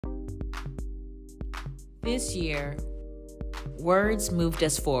This year, words moved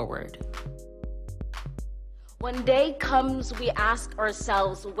us forward. When day comes, we ask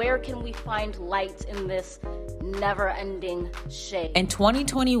ourselves, where can we find light in this never-ending shade? In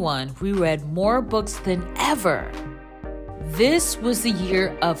 2021, we read more books than ever. This was the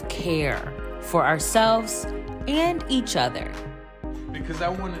year of care for ourselves and each other. Because I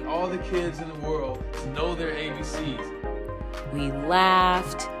wanted all the kids in the world to know their ABCs. We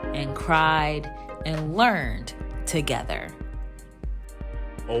laughed and cried and learned together.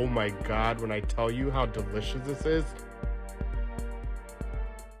 Oh my God, when I tell you how delicious this is.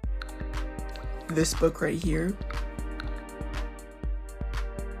 This book right here.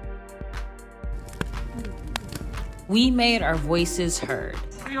 We made our voices heard.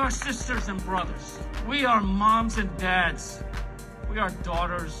 We are sisters and brothers. We are moms and dads. We are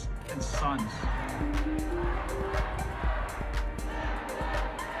daughters and sons.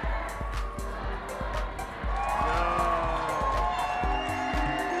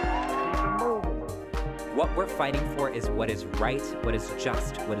 What we're fighting for is what is right, what is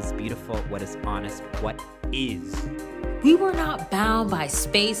just, what is beautiful, what is honest, what is. We were not bound by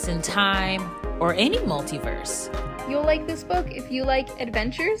space and time or any multiverse. You'll like this book if you like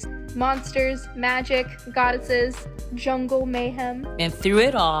adventures, monsters, magic, goddesses, jungle mayhem. And through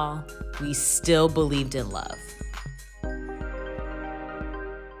it all, we still believed in love.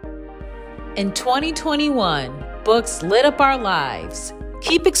 In 2021, books lit up our lives.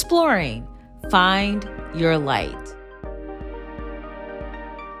 Keep exploring. Find your light.